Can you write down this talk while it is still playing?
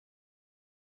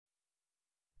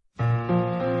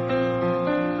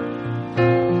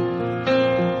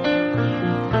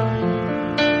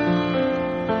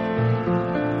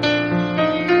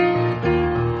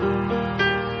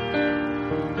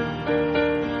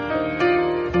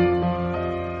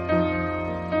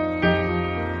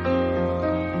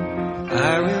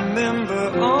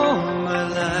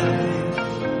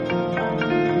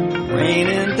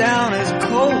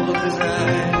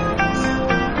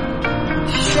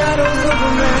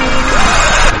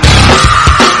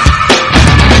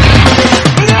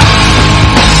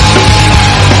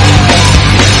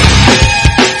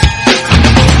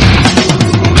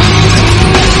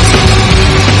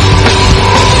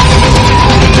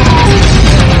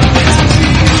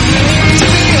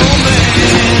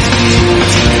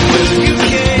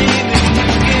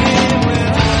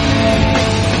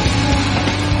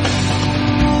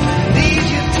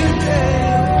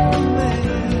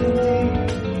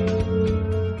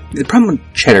The problem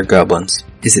with cheddar goblins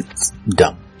is it's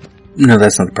dumb. No,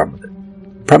 that's not the problem with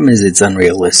it. The problem is it's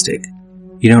unrealistic.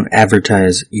 You don't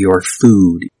advertise your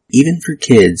food, even for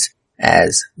kids,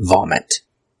 as vomit,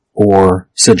 or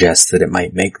suggest that it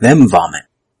might make them vomit.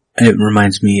 And it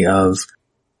reminds me of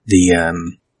the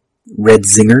red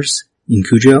zingers in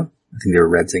Cujo. I think they were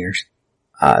red zingers.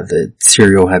 The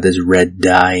cereal had this red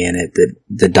dye in it that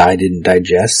the dye didn't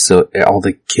digest, so all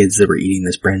the kids that were eating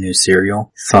this brand new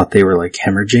cereal thought they were like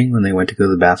hemorrhaging when they went to go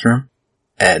to the bathroom.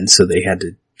 And so they had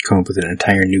to come up with an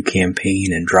entire new campaign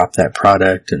and drop that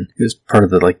product, and it was part of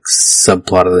the like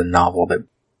subplot of the novel that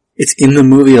it's in the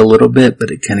movie a little bit, but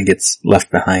it kind of gets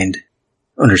left behind.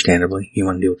 Understandably, you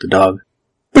want to deal with the dog.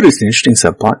 But it's an interesting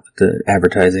subplot with the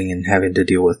advertising and having to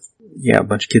deal with, a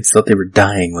bunch of kids thought they were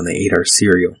dying when they ate our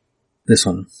cereal. This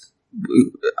one,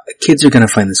 kids are going to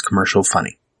find this commercial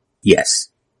funny. Yes.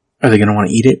 Are they going to want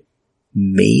to eat it?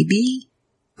 Maybe.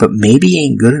 But maybe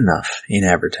ain't good enough in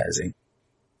advertising.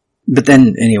 But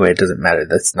then, anyway, it doesn't matter.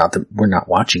 We're not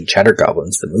watching Cheddar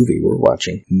Goblins, the movie. We're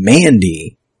watching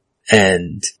Mandy.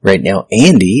 And right now,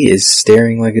 Andy is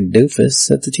staring like a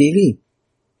doofus at the TV.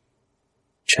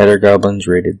 Cheddar Goblins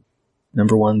rated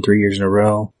number 1 3 years in a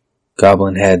row.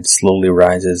 Goblin head slowly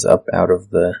rises up out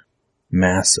of the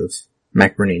mass of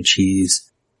macaroni and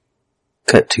cheese.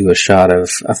 Cut to a shot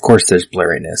of course there's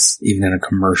blurriness. Even in a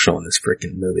commercial in this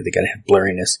freaking movie, they gotta have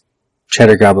blurriness.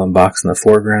 Cheddar Goblin box in the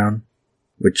foreground,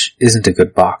 which isn't a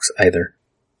good box either.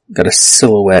 Got a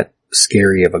silhouette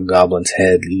scary of a goblin's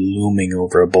head looming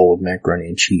over a bowl of macaroni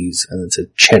and cheese, and it's a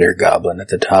Cheddar Goblin at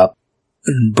the top.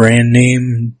 And brand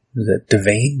name, is that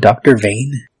Devane? Dr.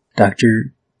 Vane?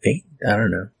 Dr. Vane? I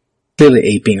don't know. Clearly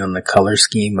aping on the color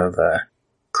scheme of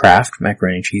Kraft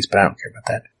macaroni and cheese, but I don't care about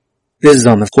that. This is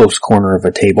on the close corner of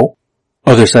a table.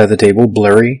 Other side of the table,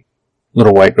 blurry.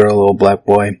 Little white girl, little black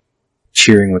boy,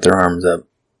 cheering with their arms up.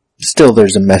 Still,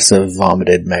 there's a mess of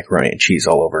vomited macaroni and cheese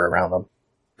all over around them.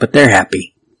 But they're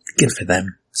happy. Good for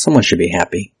them. Someone should be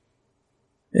happy.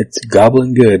 It's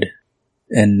goblin good.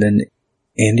 And then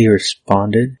Andy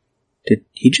responded, did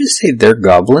he just say they're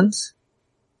goblins?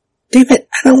 Damn it,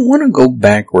 I don't want to go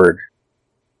backward.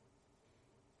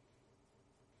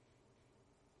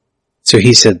 So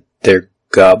he said they're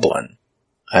goblin.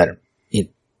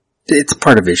 It's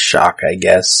part of his shock, I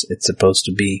guess. It's supposed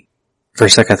to be. For a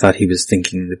sec I thought he was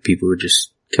thinking the people who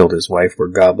just killed his wife were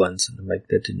goblins, and I'm like,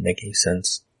 that didn't make any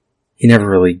sense. He never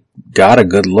really got a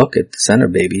good look at the center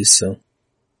babies, so.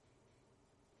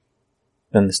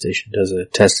 Then the station does a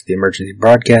test of the emergency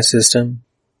broadcast system,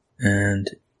 and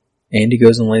Andy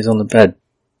goes and lays on the bed.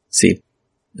 See,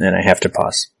 and I have to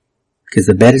pause. Because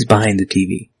the bed is behind the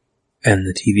TV, and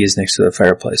the TV is next to the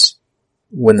fireplace.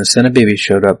 When the Senate baby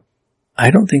showed up,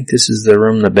 I don't think this is the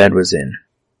room the bed was in.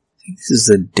 I think this is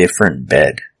a different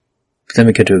bed. But then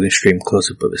we cut to an extreme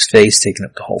close-up of his face, taking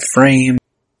up the whole frame,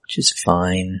 which is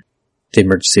fine. The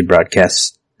emergency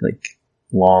broadcast,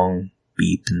 long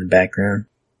beep in the background,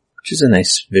 which is a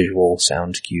nice visual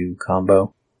sound cue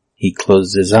combo. He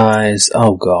closed his eyes.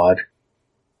 Oh god.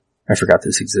 I forgot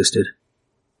this existed.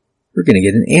 We're gonna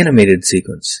get an animated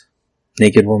sequence.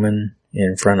 Naked woman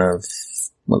in front of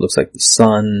what looks like the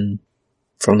sun.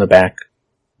 From the back,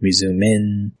 we zoom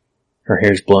in. Her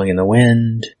hair's blowing in the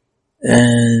wind.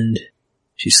 And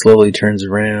she slowly turns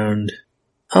around.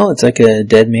 Oh, it's like a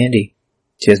dead Mandy.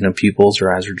 She has no pupils,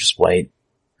 her eyes are just white.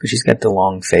 But she's got the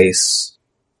long face,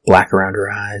 black around her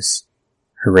eyes.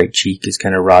 Her right cheek is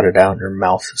kind of rotted out, and her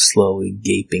mouth is slowly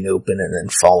gaping open and then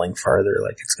falling farther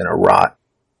like it's gonna rot.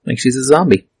 Like she's a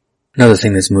zombie. Another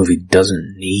thing this movie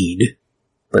doesn't need,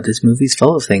 but this movie's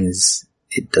full of things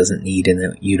it doesn't need, and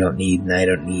that you don't need, and I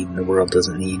don't need, and the world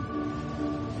doesn't need.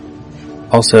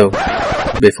 Also,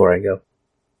 before I go,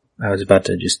 I was about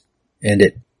to just end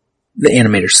it. The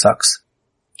animator sucks.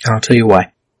 And I'll tell you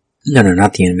why. No,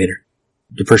 not the animator.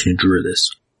 The person who drew this.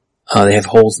 They have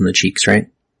holes in the cheeks, right?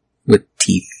 With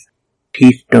teeth.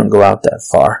 Teeth don't go out that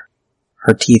far.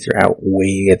 Her teeth are out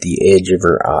way at the edge of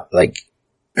her,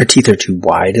 her teeth are too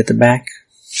wide at the back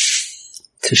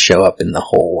to show up in the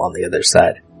hole on the other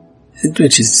side.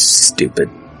 Which is stupid.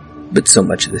 But so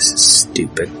much of this is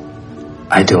stupid.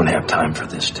 I don't have time for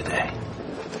this today.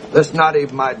 That's not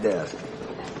even my desk.